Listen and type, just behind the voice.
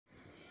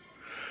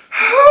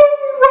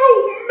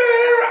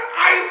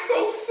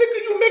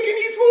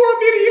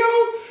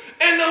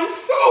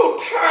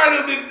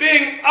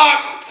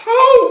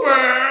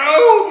October!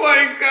 Oh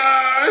my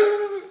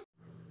gosh!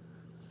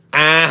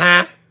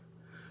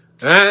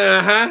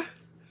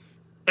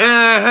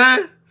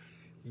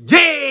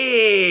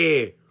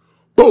 Yeah!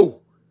 Boo!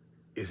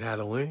 It's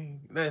Halloween.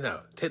 No,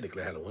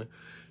 technically Halloween.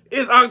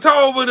 It's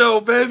October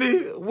though,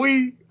 baby.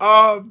 We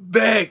are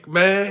back,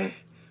 man.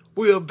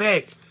 We are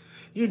back.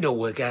 You know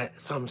what, got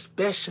something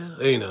special?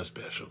 It ain't nothing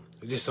special.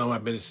 It's just something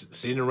I've been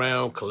sitting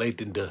around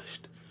collecting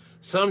dust.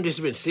 Something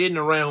just been sitting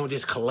around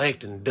just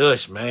collecting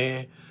dust,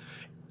 man.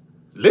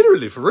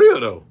 Literally, for real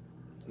though.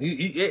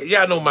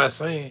 Y'all know my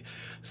saying,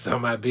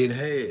 something I've been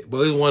had.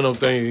 But it's one of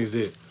them things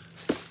that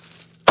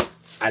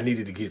I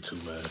needed to get to,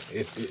 man.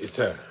 It's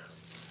time.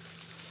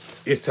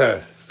 It's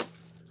time.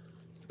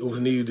 It was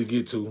needed to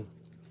get to.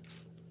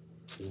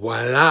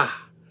 Voila.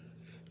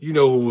 You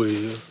know who it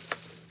is.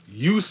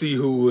 You see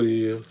who it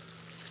is.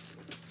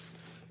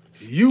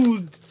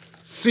 You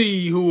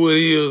see who it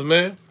is,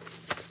 man.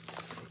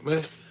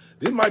 Man,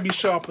 this might be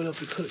sharp enough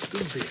to cut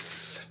through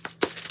this.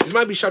 It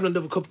might be sharp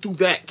enough to cut through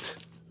that.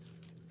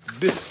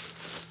 This.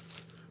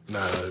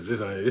 Nah,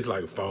 this ain't. It's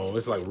like a phone.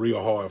 It's like a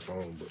real hard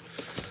phone.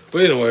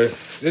 But anyway,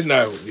 this is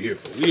not what we're here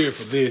for. We're here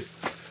for this.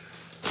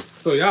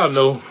 So y'all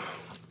know,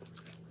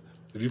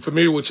 if you're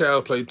familiar with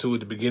Child's Play 2, at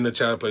the beginning of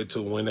Child's Play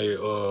 2, when they,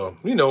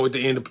 you know, at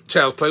the end of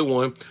Child's Play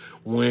 1,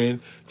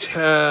 when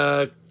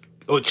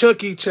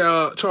Chucky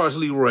Charles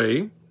Lee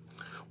Ray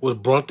was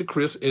burnt to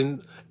crisp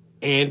in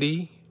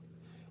Andy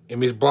and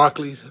Miss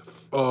Barkley's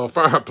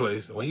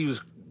fireplace, when he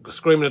was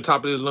screaming at the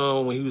top of his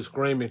lung, when he was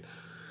screaming,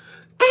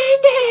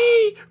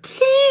 Andy,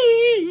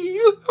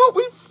 please, are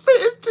we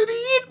friends to the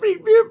end,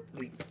 remember?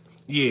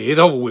 Yeah, it's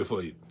over with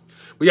for you.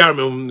 But y'all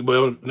remember,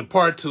 but in the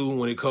part 2,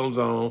 when it comes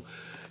on,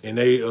 and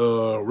they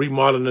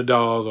remodeling the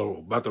dolls, or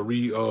about to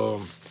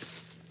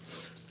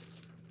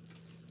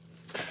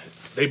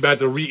they about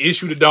to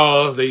reissue the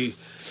dolls. They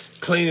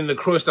cleaning the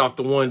crust off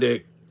the one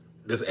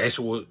that's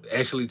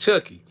actually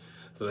Chucky.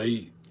 So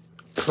they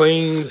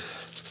cleaned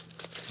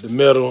the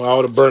metal,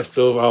 all the burnt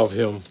stuff off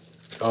him,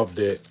 off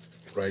that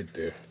right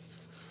there.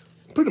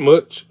 Pretty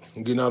much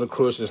getting all the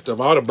crust and stuff,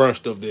 all the burnt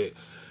stuff that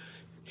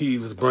he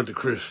was burnt to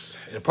crisp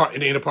in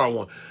the end of part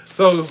 1.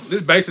 So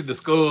this is basically the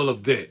skull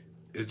of that.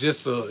 It's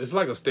just it's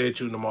like a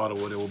statue in the model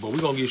or whatever, but we're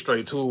gonna get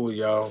straight to it,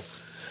 y'all.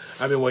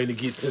 I've been waiting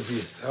to get to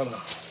this.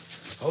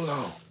 Hold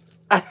on.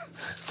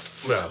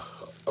 Well,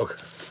 okay.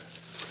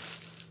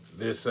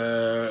 This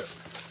side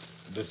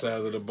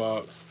of the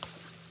box.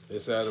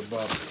 This side of the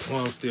box.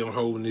 I'm still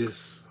holding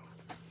this.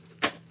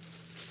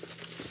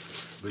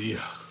 But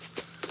yeah.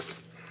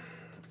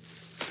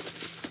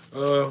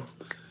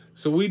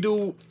 So we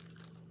do.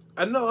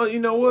 I know. You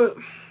know what?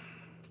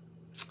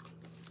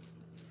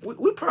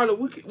 We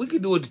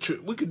could do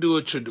it. We could do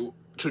it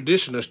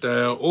traditional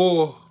style,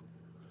 or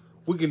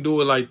we can do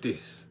it like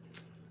this.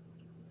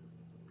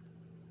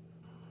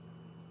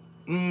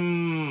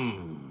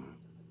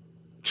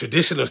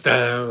 Traditional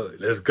style.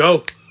 Let's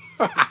go.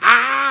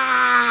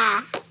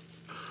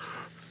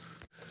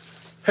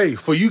 Hey,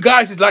 for you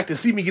guys that like to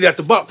see me get out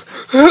the box,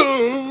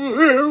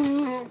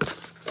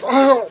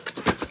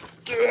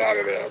 get out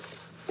of there.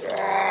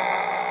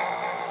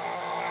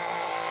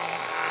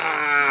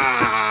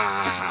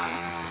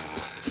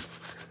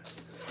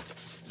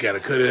 Gotta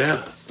cut it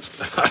out.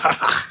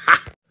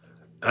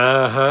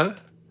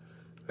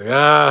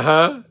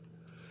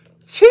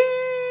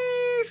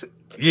 Cheese.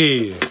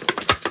 Yeah.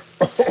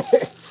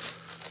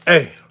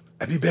 Hey,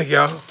 I'll be back,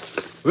 y'all.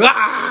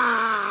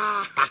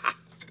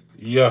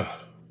 Yeah.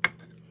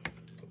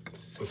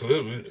 So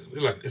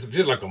it's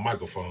just like a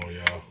microphone,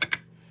 y'all.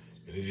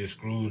 And it just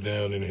screws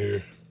down in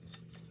here.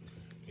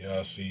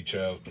 Y'all see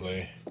Child's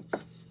Play.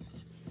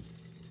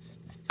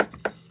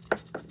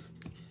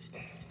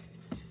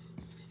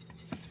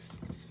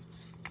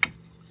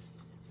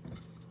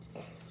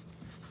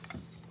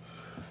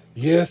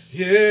 Yes,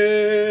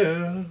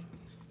 yeah.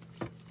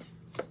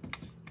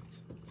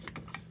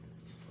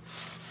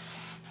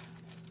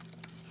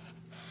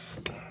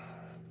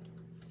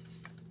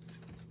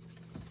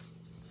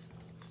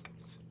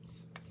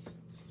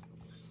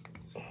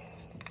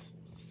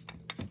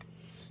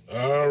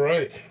 All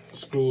right,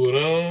 screw it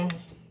on.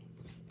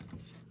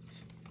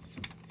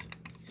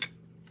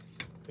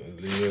 And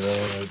leave it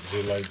on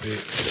just like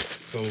this.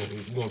 So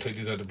we're gonna take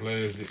this out the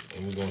plastic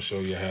and we're gonna show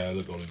you how it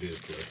look on the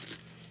display.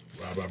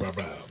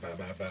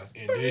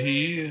 And there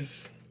he is.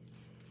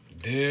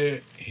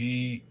 There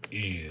he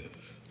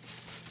is.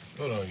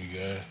 Hold on, you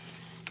guys.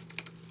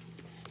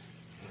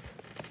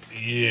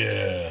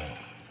 Yeah.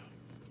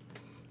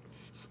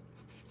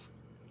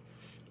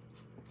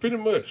 Pretty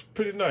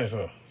nice,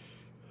 huh?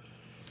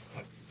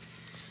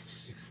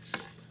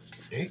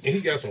 And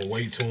he got some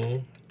weight to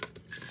him.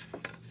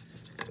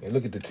 And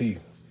look at the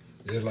teeth.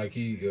 Just like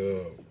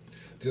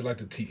just like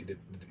the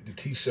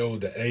teeth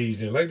showed the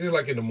age, and just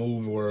like in the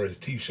movie where his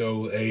teeth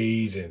showed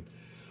age and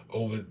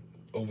over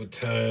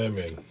time,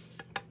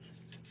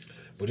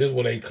 but this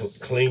when they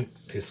cleaned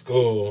his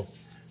skull,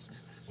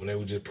 when they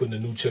were just putting the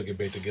new Chucky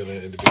back together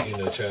at the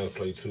beginning of Child's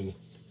Play 2.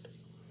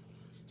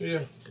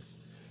 Yeah.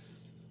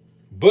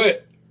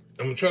 But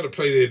I'm gonna try to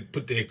play that,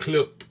 put that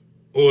clip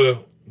or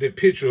that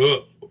picture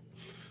up.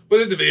 But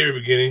at the very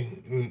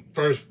beginning,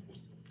 first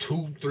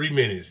 2-3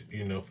 minutes,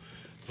 you know.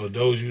 For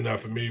those you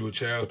not familiar with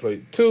Child's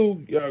Play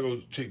 2, y'all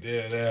go check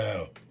that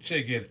out.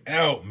 Check it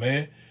out,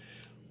 man.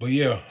 But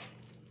yeah,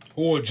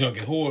 horror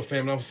junkie, horror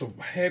family. I'm so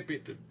happy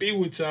to be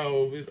with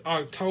y'all. It's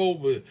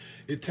October.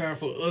 It's time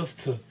for us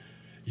to,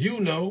 you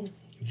know,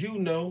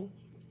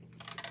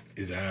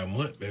 it's our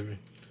month, baby.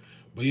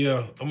 But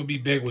yeah, I'm gonna be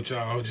back with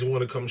y'all. I just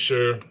want to come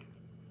share.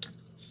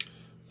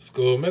 Let's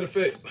go. Matter of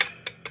fact,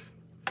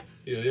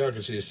 yeah, y'all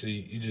can just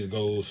see. It just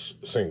goes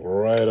sink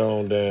right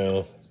on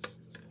down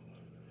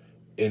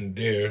in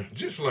there,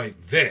 just like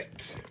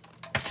that.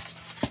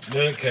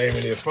 Then came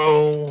in their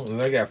phone,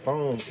 and I got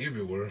phones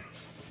everywhere.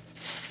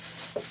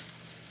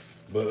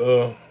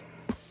 But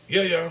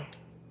yeah,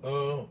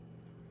 y'all.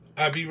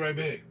 I'll be right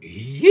back.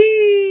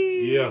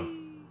 Yeah.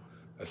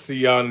 I see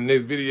y'all in the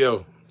next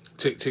video.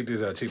 Check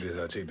this out. Check this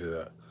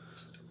out.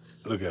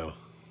 Look at him.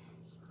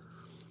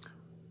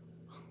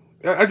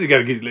 I just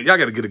gotta get y'all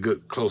gotta get a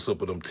good close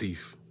up of them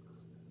teeth.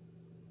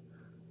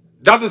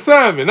 Dr.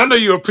 Simon, I know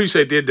you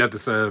appreciate that, Dr.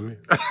 Simon.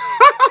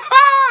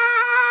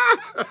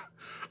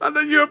 I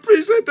know you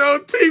appreciate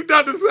those teeth,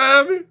 Dr.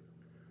 Simon.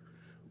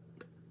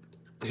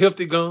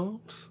 Healthy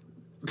gums.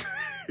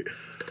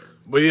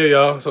 But yeah,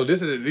 y'all. So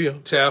this is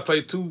it. Child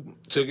Play 2,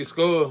 Chucky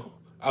Skull.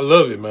 I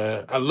love it,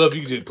 man. I love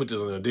you just put this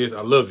on this.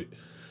 I love it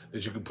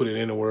that you can put it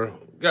anywhere.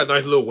 Got a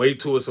nice little weight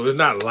to it, so it's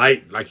not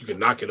light like you can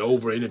knock it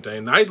over or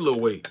anything. Nice little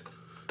weight.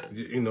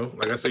 You know,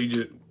 like I say, you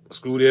just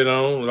screw that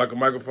on like a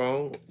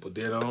microphone. Put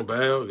that on,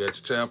 bam. You got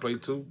your Child Play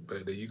 2.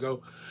 There you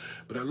go.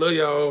 But I love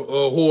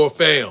y'all, horror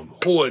fam,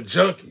 horror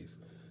junkies.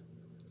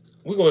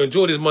 We're gonna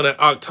enjoy this month of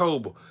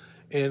October,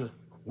 and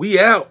we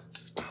out.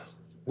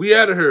 We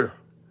out of here.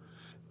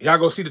 Y'all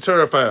go see the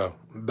Terrifier,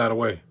 by the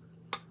way.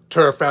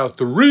 Terrifier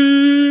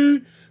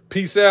 3.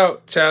 Peace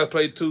out. Child's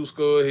Play 2,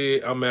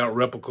 Skullhead. I'm out,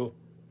 Replica.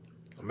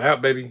 I'm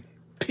out, baby.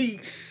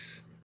 Peace.